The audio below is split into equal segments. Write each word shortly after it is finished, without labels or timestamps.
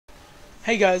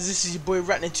Hey guys, this is your boy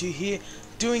Ratner2 here,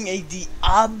 doing a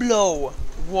Diablo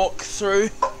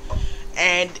walkthrough,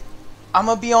 and I'm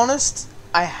gonna be honest,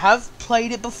 I have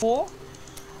played it before.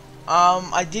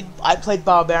 I played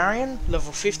Barbarian,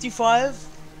 level 55,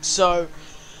 so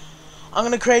I'm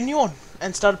gonna create a new one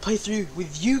and start a playthrough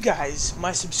with you guys,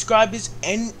 my subscribers,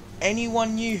 and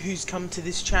anyone new who's come to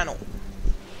this channel.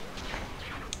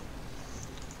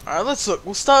 Alright, let's look.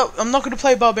 We'll start. I'm not gonna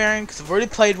play Barbarian because I've already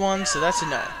played one, so that's a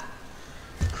no.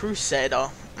 Crusader.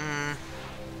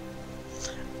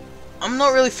 I'm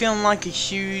not really feeling like a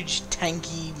huge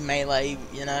tanky melee,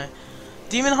 you know.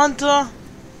 Demon Hunter.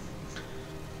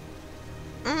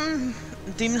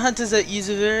 Demon Hunters that use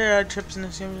a very rare trips in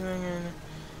the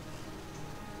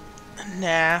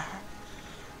nah.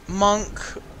 Monk.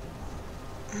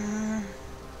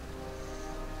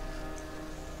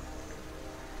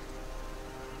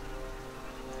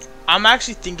 I'm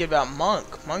actually thinking about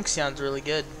Monk. Monk sounds really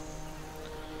good.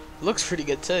 Looks pretty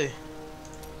good too.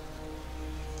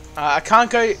 I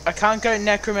can't go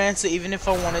Necromancer even if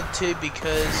I wanted to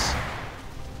because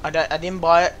I didn't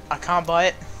buy it. I can't buy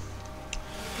it.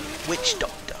 Witch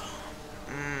Doctor.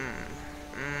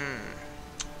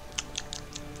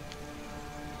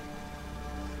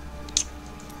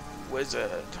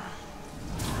 Wizard.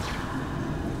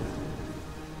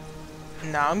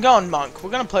 Nah, I'm going Monk. We're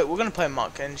gonna play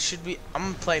Monk, and I'm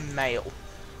gonna play male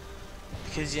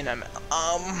because you know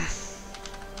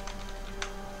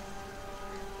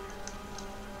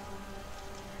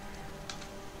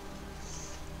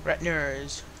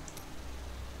Retiners.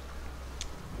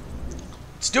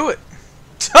 Let's do it.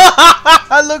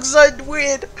 That looks so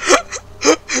weird.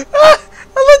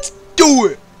 Let's do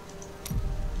it.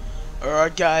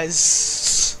 Alright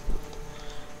guys.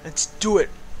 Let's do it.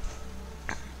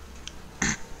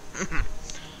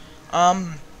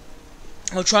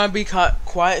 I'll try and be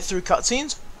quiet through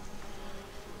cutscenes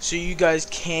so you guys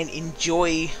can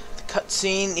enjoy the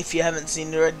cutscene if you haven't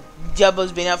seen it already.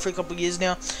 Diablo's been out for a couple of years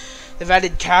now. They've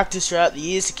added characters throughout the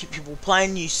years to keep people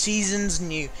playing, new seasons,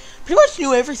 pretty much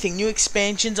new everything, new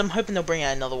expansions. I'm hoping they'll bring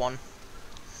out another one.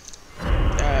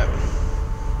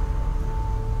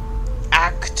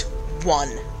 Act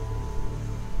 1.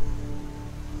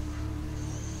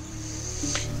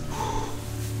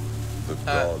 The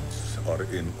gods are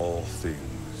in all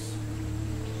things,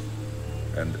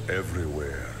 and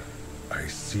everywhere I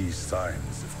see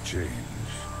signs of change.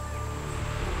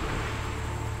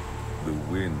 The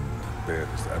wind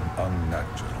bears an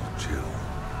unnatural chill,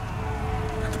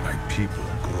 and my people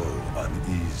grow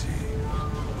uneasy.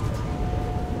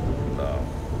 Now,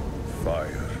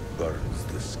 fire burns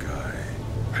the sky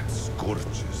and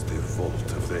scorches the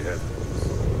vault of the heavens.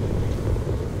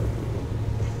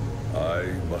 I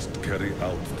must carry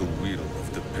out the will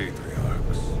of the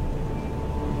patriarchs.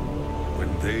 When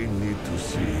they need to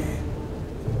see,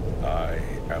 I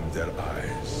am their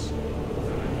eyes.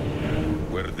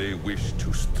 Where they wish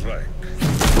to strike,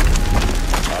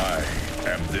 I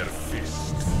am their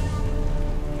fist.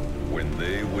 When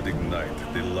they would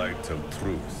ignite the light of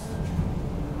truth,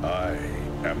 I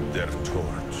am their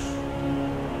torch.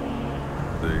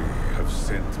 They have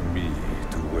sent me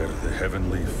to where the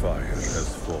heavenly fire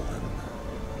has fallen.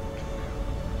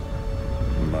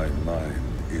 My mind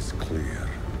is clear.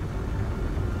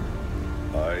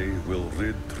 I will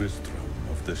rid Tristram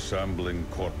of the shambling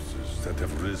corpses that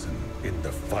have risen in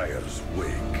the fire's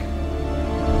wake.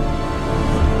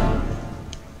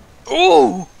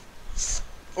 Ooh!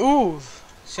 Ooh!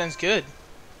 Sounds good.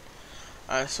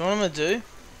 Alright, so what I'm gonna do...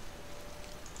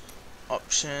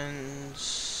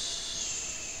 Options...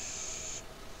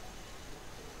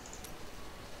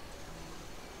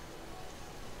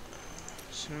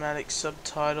 Cinematic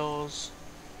subtitles...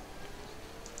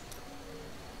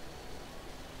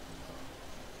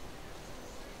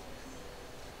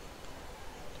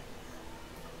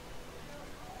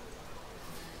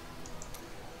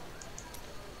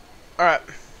 Alright.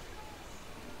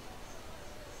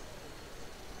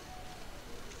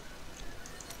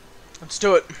 Let's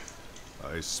do it.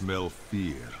 I smell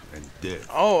fear and death.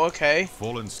 Oh, okay. The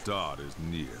fallen star is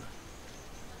near.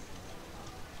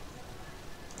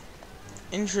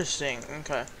 Interesting.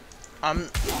 Okay.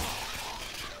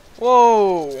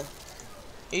 Whoa!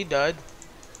 He died.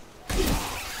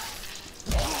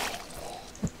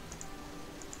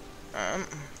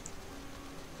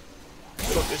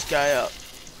 Fuck this guy up.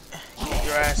 Get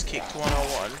your ass kicked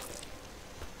 101.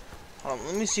 Hold on,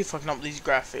 let me see if I can up these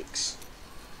graphics.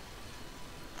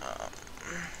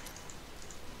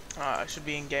 I should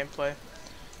be in gameplay.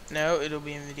 No, it'll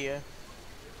be in video.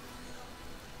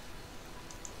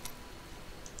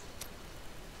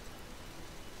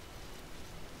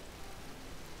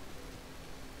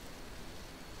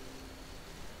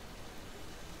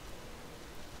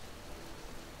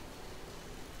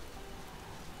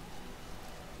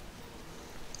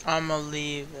 I'm gonna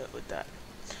leave it with that.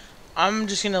 I'm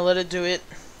just gonna let it do it.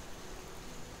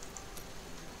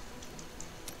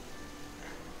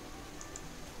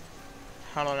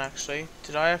 Hold on, actually.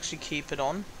 Did I actually keep it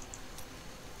on?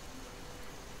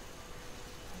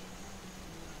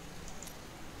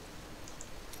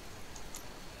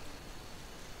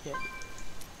 Yeah.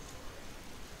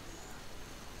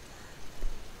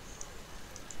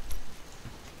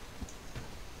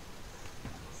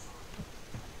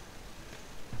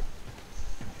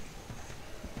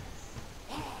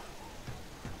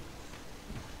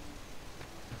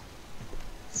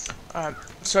 Alright,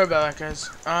 sorry about that, guys.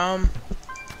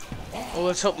 Well,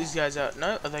 let's help these guys out.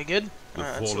 No, are they good? The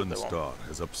fallen star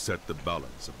has upset the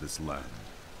balance of this land.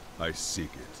 I seek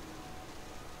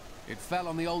it. It fell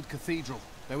on the old cathedral.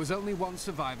 There was only one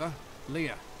survivor,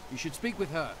 Leah. You should speak with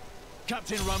her.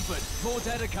 Captain Rumford, more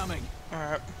dead are coming.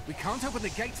 Alright. We can't open the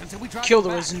gates until we drive Kill the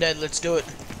them back. risen dead, let's do it.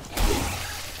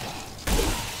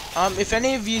 If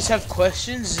any of you have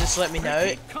questions, just let me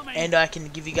know, and I can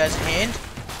give you guys a hand.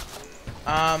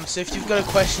 So if you've got a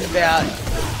question about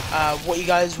what you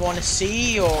guys want to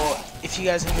see, or if you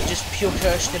guys have just pure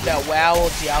question about WoW or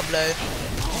Diablo,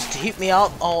 just hit me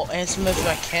up. I'll answer them if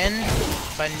I can,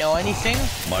 if I know anything.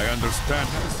 My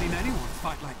understanding. I've never seen anyone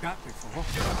fight like that before.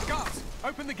 Guards,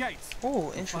 open the gates.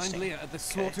 Oh, interesting. Find Leah at the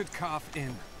Slaughtered Calf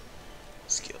Inn.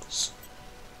 Skills.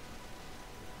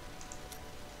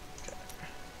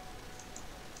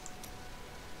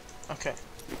 Okay.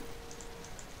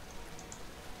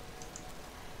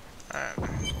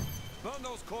 Burn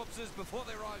those corpses before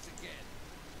they rise again.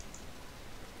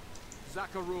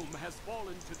 Zakharum has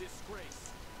fallen to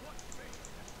disgrace.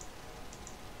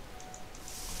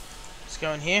 Let's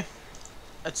go in here.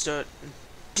 Let's do it.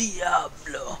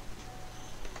 Diablo.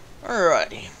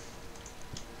 Alrighty.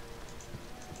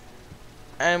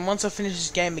 And once I finish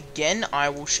this game again, I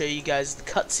will show you guys the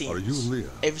cutscenes. Are you Leah?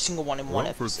 Every single one in one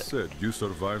Rumford episode. said you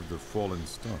survived the fallen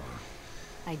star.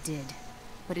 I did,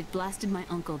 but it blasted my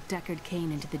uncle Deckard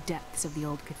Cain into the depths of the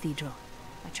old cathedral.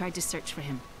 I tried to search for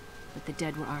him, but the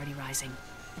dead were already rising.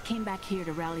 I came back here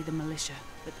to rally the militia,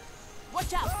 but...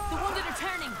 Watch out! The wounded are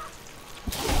turning!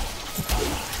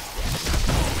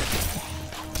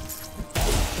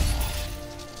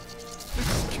 This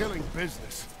is killing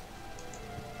business.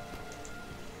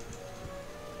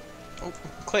 Oh,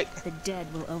 click. The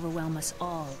dead will overwhelm us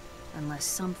all, unless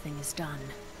something is done.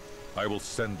 I will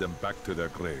send them back to their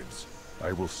graves.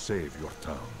 I will save your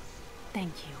town.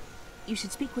 Thank you. You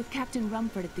should speak with Captain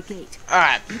Rumford at the gate.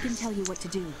 Alright. He can tell you what to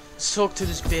do. Let's talk to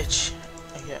this bitch.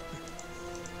 Okay.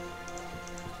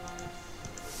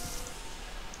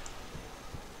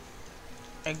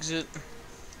 Exit.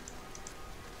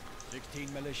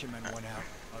 16 militiamen went out.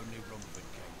 Only Rumford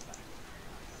came back.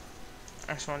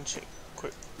 I just want to check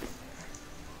quick.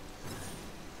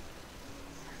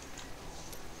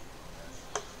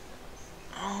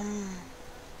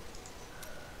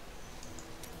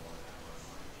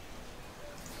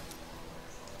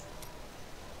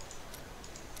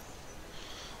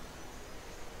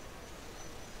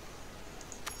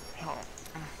 Hold on.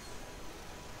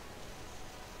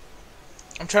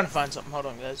 I'm trying to find something. Hold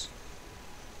on, guys.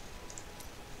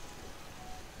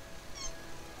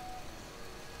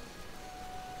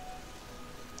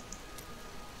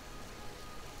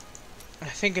 I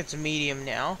think it's medium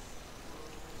now.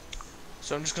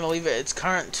 So I'm just going to leave it its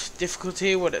current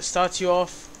difficulty, what it starts you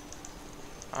off.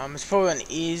 It's probably an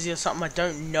easy or something, I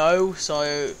don't know, so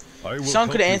if someone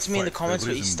could answer me in the comments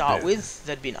what you start with,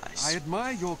 that'd be nice. I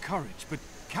admire your courage, but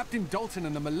Captain Dalton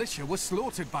and the militia were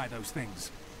slaughtered by those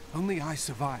things. Only I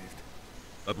survived.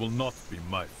 That will not be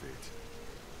my fate.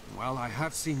 Well, I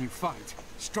have seen you fight.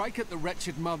 Strike at the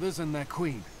wretched mothers and their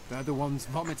queen. They're the ones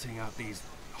vomiting out these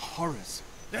horrors.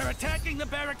 They're attacking the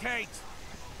barricades!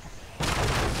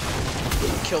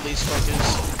 Kill these fuckers.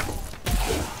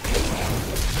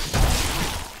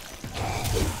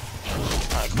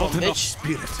 Alright, come on, bitch.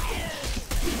 Spirit.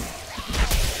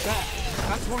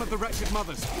 That's one of the wretched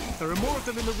mothers. There are more of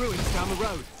them in the ruins down the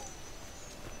road.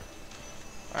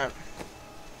 Alright.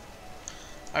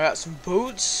 I got some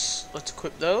boots. Let's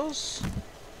equip those.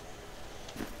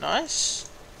 Nice.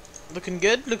 Looking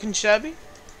good, looking shabby.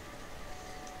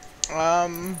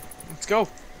 Let's go.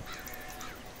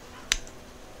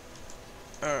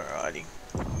 Alrighty.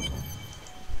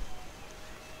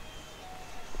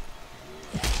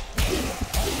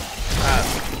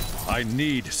 I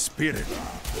need spirit.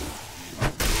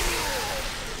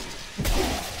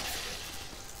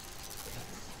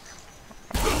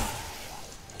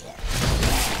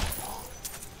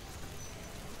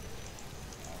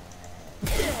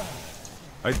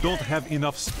 I don't have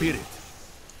enough spirit.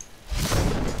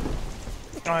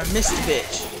 Oh, I missed the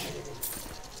bitch.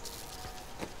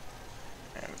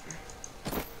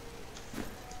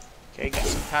 Okay, got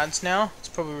some pads now. It's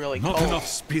probably really Not cold. enough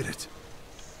spirit.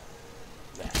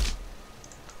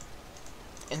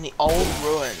 In the old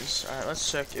ruins. Alright,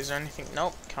 let's check. Is there anything?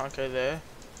 Nope, can't go there.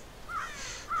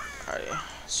 Alright,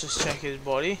 let's just check his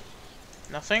body.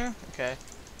 Nothing? Okay.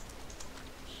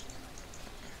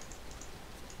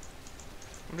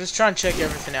 I'm just trying to check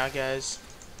everything out, guys.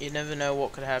 You never know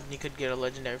what could happen. You could get a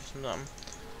legendary from something.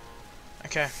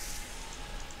 Okay.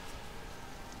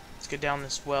 Let's go down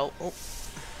this well. Oh.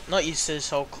 Not used to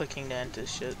this whole clicking down to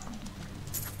shit.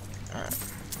 Alright.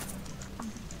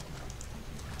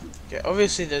 Okay,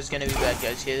 obviously there's gonna be bad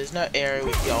guys here. There's no area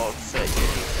with gold for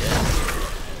you.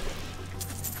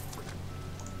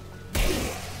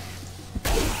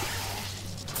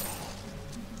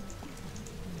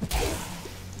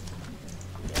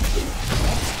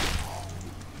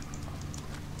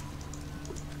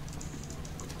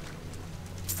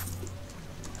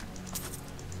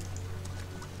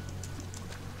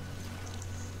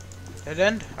 Dead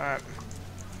end? Alright.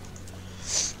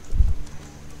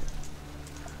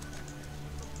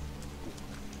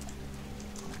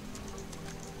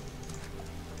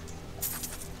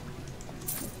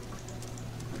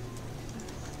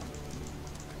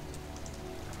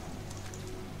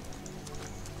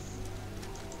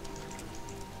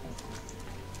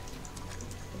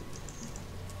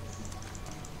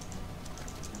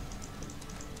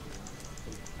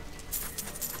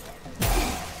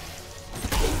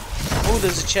 Oh,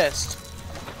 there's a chest.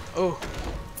 Oh.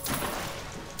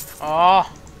 Ah.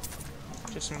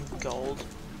 Just some gold.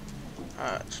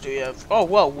 Alright, so do we have... Oh,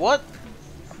 well, what?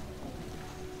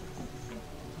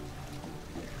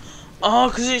 Oh,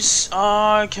 because it's...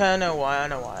 Oh, okay, I know why.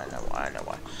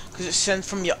 Because it's sent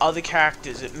from your other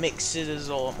characters. It mixes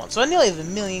it all at once. So I nearly have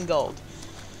 1 million gold.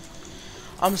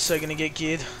 I'm so gonna get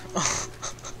geared.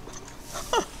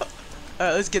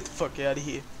 Alright, let's get the fuck out of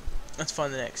here. Let's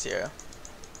find the next area.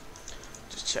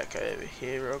 Just check over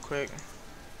here real quick.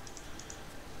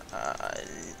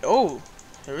 Oh,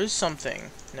 there is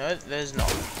something. No, there's not.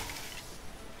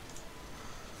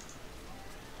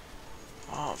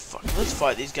 Oh fuck, let's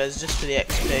fight these guys just for the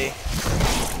XP.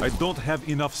 I don't have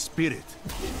enough spirit.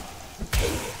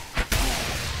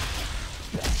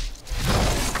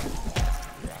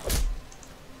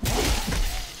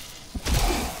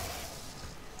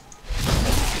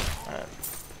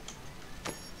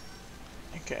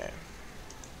 Okay.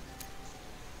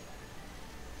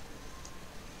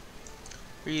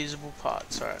 Reusable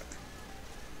parts, alright.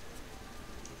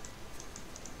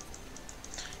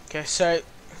 Okay, so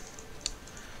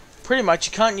pretty much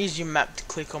you can't use your map to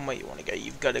click on where you want to go.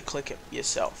 You've got to click it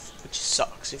yourself, which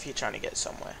sucks if you're trying to get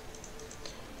somewhere.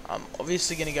 I'm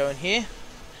obviously going to go in here.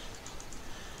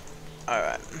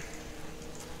 Alright.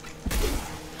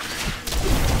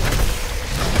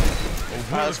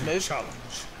 Alright, let's move.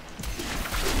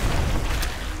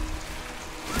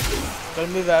 Gotta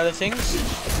move out of things.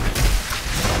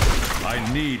 I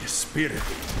need spirit.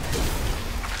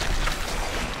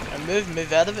 And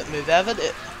move out of it, move out of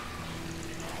it.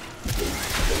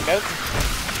 There we go.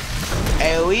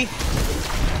 AoE.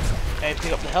 Okay,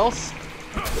 pick up the health.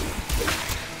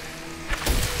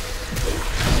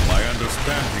 My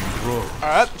understanding grows.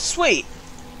 Alright, sweet.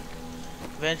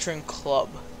 Venturing club.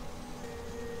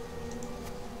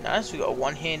 Nice, we got a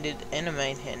one-handed and a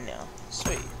main hand now.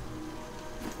 Sweet.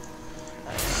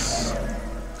 Nice.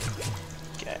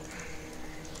 Okay.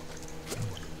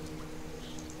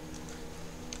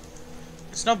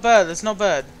 It's not bad, it's not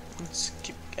bad. Let's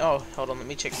keep... Oh, hold on, let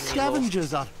me check the new lore.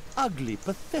 Scavengers are ugly,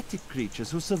 pathetic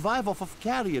creatures who survive off of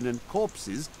carrion and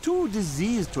corpses, too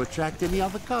diseased to attract any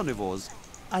other carnivores.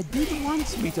 I did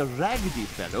once meet a raggedy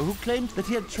fellow who claimed that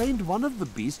he had trained one of the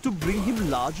beasts to bring him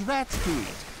large rats to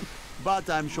eat. But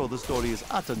I'm sure the story is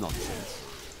utter nonsense.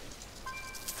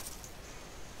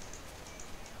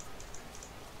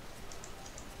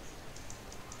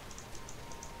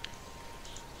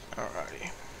 Alrighty.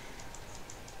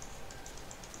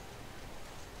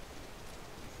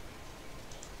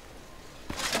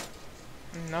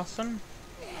 Nothing?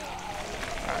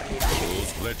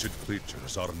 Those wretched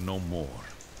creatures are no more.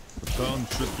 The town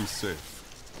should be safe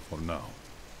for now.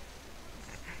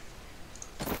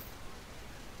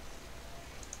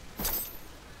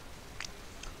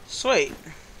 Sweet.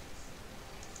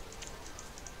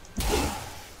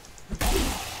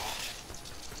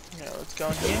 Yeah, let's go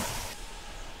in here.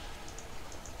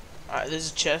 Alright,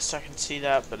 there's a chest, I can see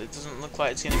that, but it doesn't look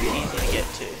like it's going to be easy to get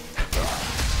to.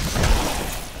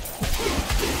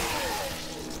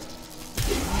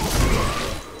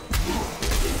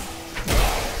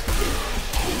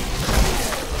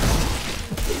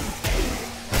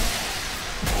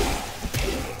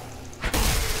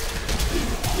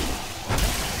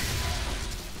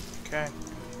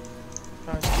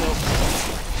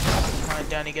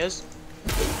 down he goes.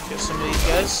 Get some of these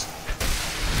guys.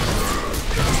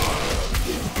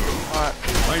 Alright.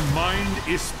 My mind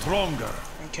is stronger.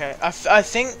 Okay, I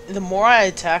think the more I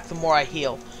attack, the more I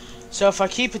heal. So if I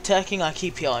keep attacking, I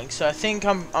keep healing. So I think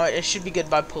I should be good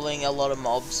by pulling a lot of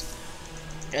mobs.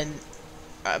 And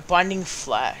binding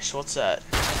flash, what's that?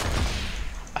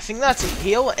 I think that's a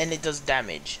heal and it does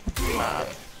damage.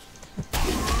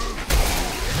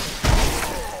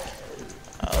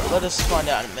 Let us find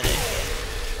out in a minute.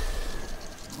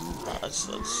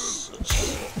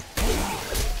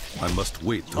 I must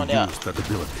wait to Find out. use that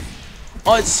ability.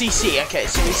 Oh, it's CC. Okay,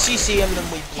 so we CC him, then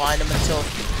we blind him until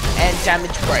and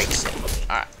damage breaks him.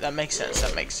 Alright, that makes sense.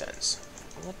 That makes sense.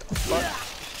 What the fuck?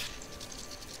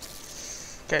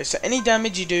 Okay, so any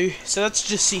damage you do, so that's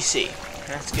just CC.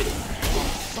 That's good. Oh,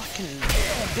 fucking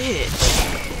bitch.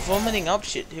 Vomiting up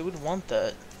shit. Who would want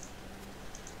that?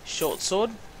 Short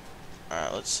sword?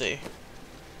 Alright, let's see.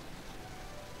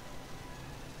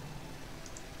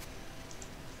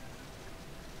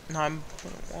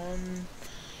 9.1.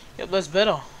 Yep, that's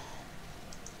better.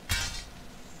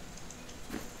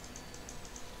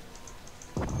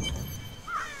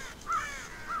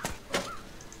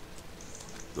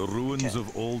 The ruins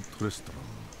of Old Tristram.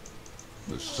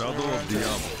 The shadow of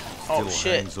Diablo Oh still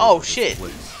shit. hangs Oh over this shit.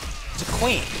 place. It's a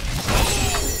queen.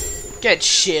 Get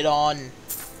shit on.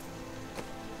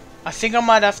 I think I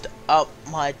might have to up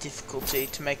my difficulty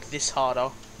to make this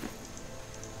harder.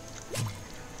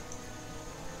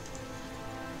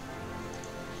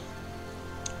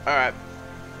 Alright.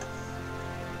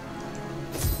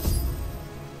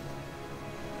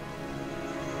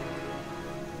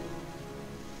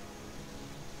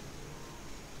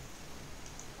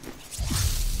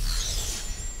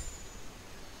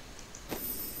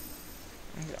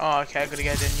 Oh, okay, I gotta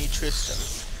go to New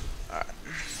Tristan. Alright.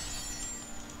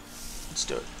 Let's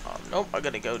do it. Oh, nope, I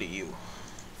gotta go to you.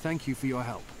 Thank you for your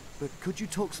help. But could you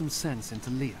talk some sense into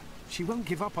Leah? She won't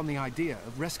give up on the idea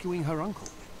of rescuing her uncle.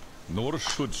 Nor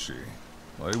should she.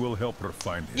 I will help her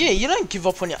find him. Yeah, you don't give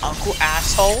up on your uncle,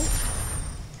 asshole.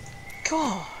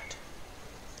 God.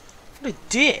 What a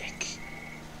dick.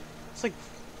 It's like,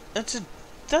 that's a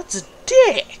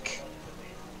dick.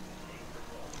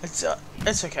 It's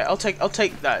okay. I'll take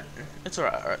that. It's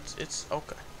alright. It's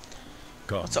okay.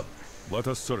 Come. What's up? Let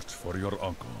us search for your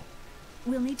uncle.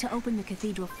 We'll need to open the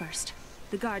cathedral first.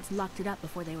 The guards locked it up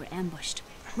before they were ambushed.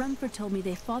 Rumford told me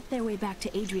they fought their way back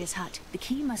to Adria's hut. The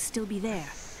key must still be there.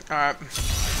 Alright.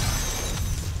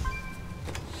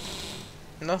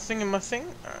 Nothing in my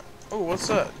thing? Alright. Oh, what's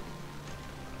that?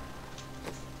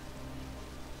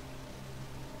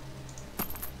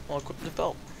 I'll equip the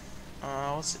belt.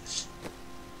 What's this?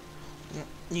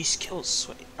 New skills,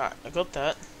 sweet. Alright, I got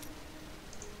that.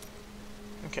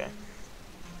 Okay.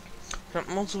 Got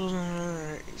multiple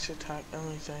each attack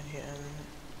only down here and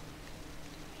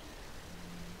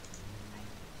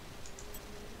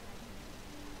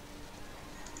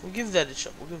we'll give that a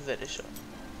shot. We'll give that a shot.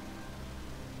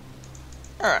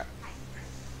 Alright.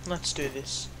 Let's do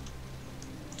this.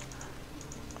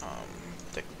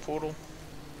 Take the portal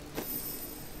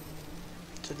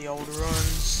to the older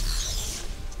ruins.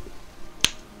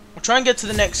 I'll try and get to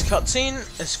the next cutscene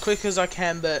as quick as I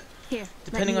can, but Here,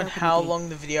 depending on how long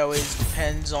the video is,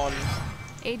 depends on...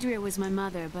 Adria was my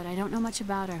mother, but I don't know much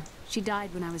about her. She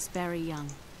died when I was very young.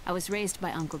 I was raised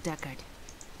by Uncle Deckard.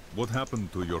 What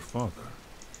happened to your father?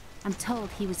 I'm told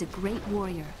he was a great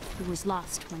warrior who was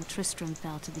lost when Tristram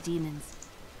fell to the demons.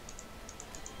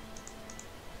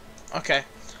 Okay,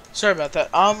 sorry about that.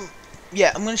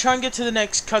 Yeah, I'm gonna try and get to the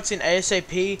next cutscene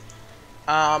ASAP.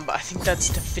 But I think that's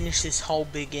to finish this whole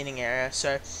beginning area.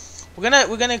 So we're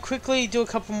gonna quickly do a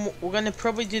couple more. We're gonna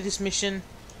probably do this mission,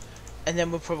 and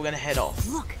then we're probably gonna head off.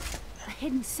 Look, a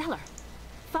hidden cellar.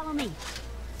 Follow me.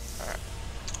 Alright.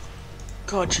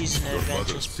 God, she's an Your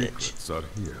adventurous mother's bitch. secrets are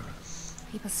here.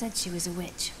 People said she was a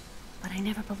witch, but I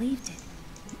never believed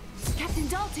it. Captain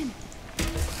Dalton!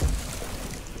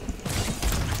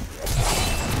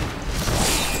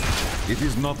 It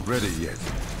is not ready yet.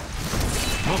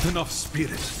 Not enough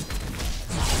spirit.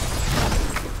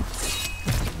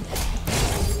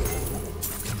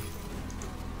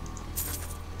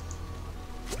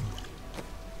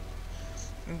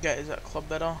 Okay, is that club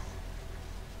better?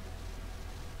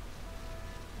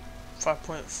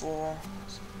 5.4.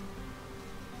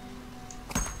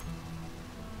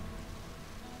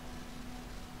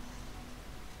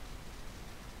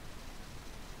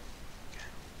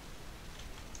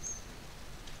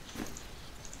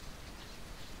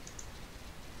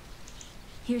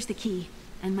 Here's the key,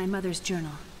 and my mother's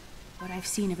journal. What I've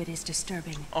seen of it is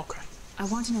disturbing. Okay. I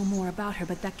want to know more about her,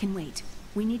 but that can wait.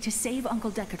 We need to save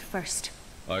Uncle Deckard first.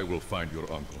 I will find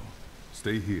your uncle.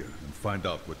 Stay here and find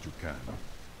out what you can.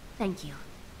 Thank you.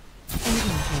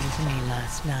 Aiden came to me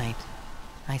last night.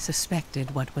 I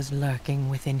suspected what was lurking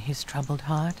within his troubled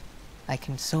heart. I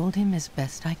consoled him as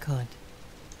best I could.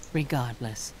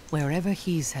 Regardless, wherever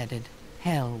he's headed,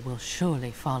 hell will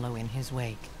surely follow in his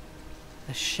wake.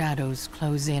 The shadows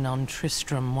close in on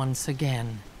Tristram once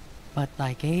again. But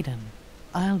like Aiden,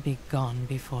 I'll be gone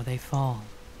before they fall.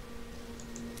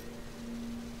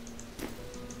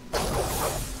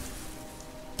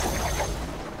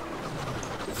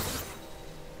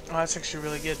 Oh, that's actually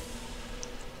really good.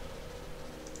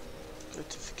 Go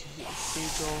to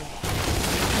Cathedral.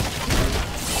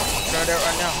 Try it out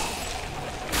right now.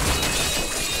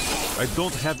 I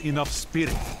don't have enough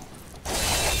spirit.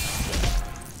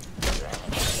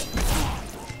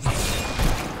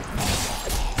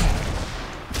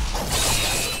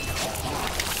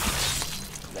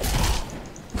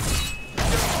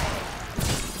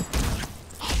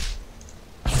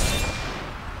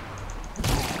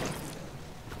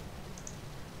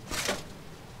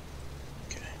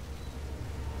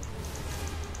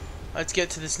 Let's get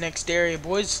to this next area,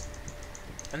 boys,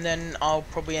 and then I'll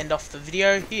probably end off the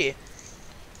video here.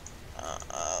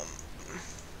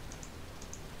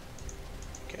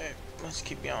 Okay, let's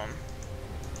keep going.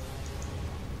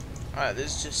 Alright,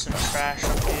 there's just some trash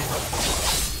up here.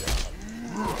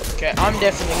 Okay, I'm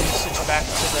definitely gonna switch back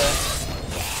to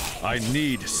the I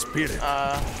need spirit.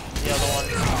 the other one.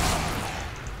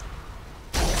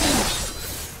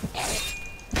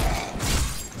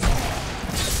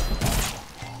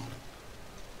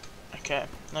 Okay,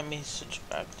 let me switch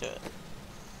back to it.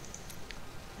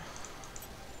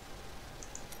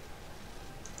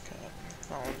 Okay,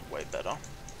 that one's way better.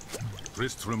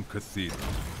 Tristram Cathedral.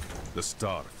 The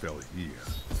star fell here.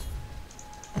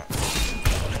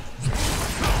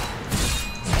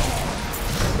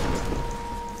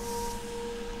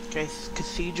 Okay,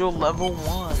 Cathedral level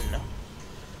 1.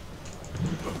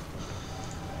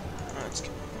 Let's go.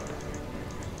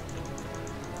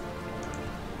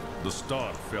 The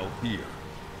star fell here.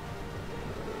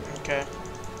 Okay,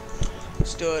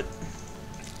 let's do it.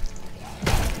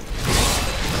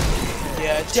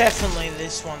 Yeah, definitely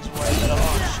this one's way better.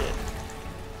 Oh shit.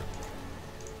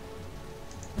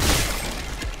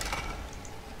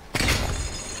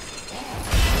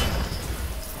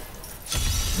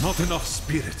 Not enough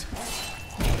spirit.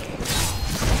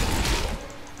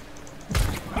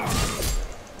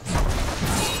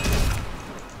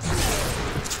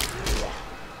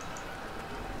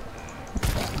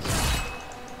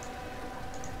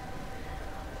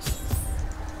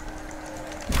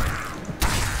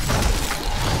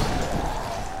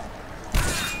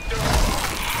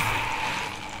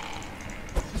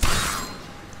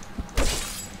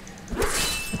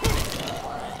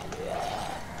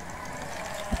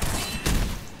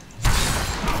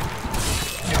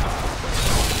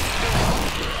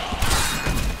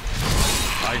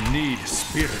 I need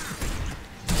spirit.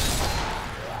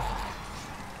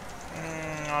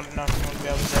 I don't know if I'm gonna be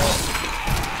able to do it.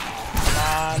 Come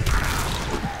on.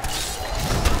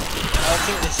 I don't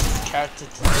think this is the character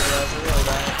to do it, I really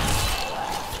don't.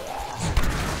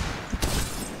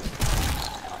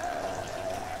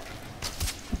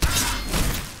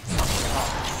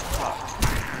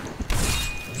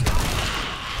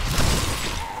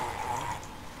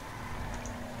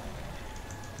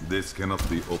 This cannot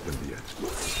be opened yet.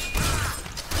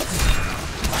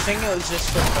 I think it was just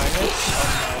for bonus.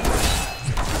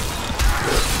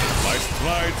 My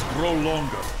strides grow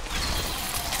longer.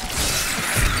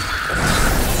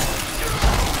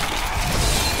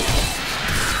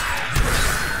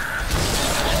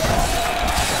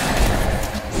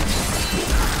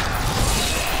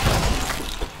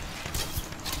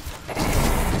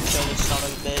 Kill this son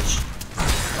of a bitch.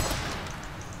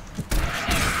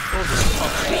 Oh, this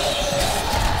punch.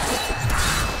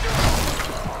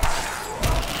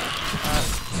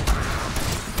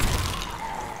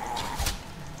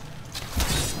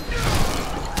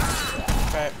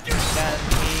 Right, then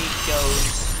he goes.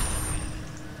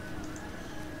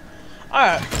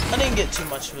 Alright, I didn't get too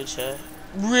much of a chair.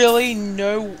 Really?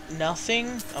 No,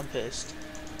 nothing? I'm pissed.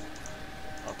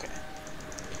 Okay.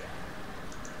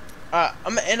 Alright,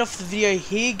 I'm gonna end off the video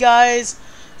here, guys.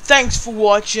 Thanks for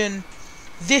watching.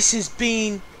 This has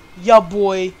been your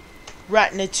boy,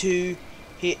 Ratner2,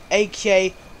 here,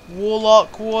 aka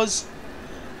Warlock Wars.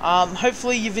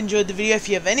 Hopefully you've enjoyed the video. If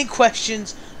you have any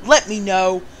questions, let me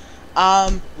know.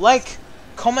 Like,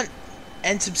 comment,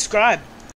 and subscribe.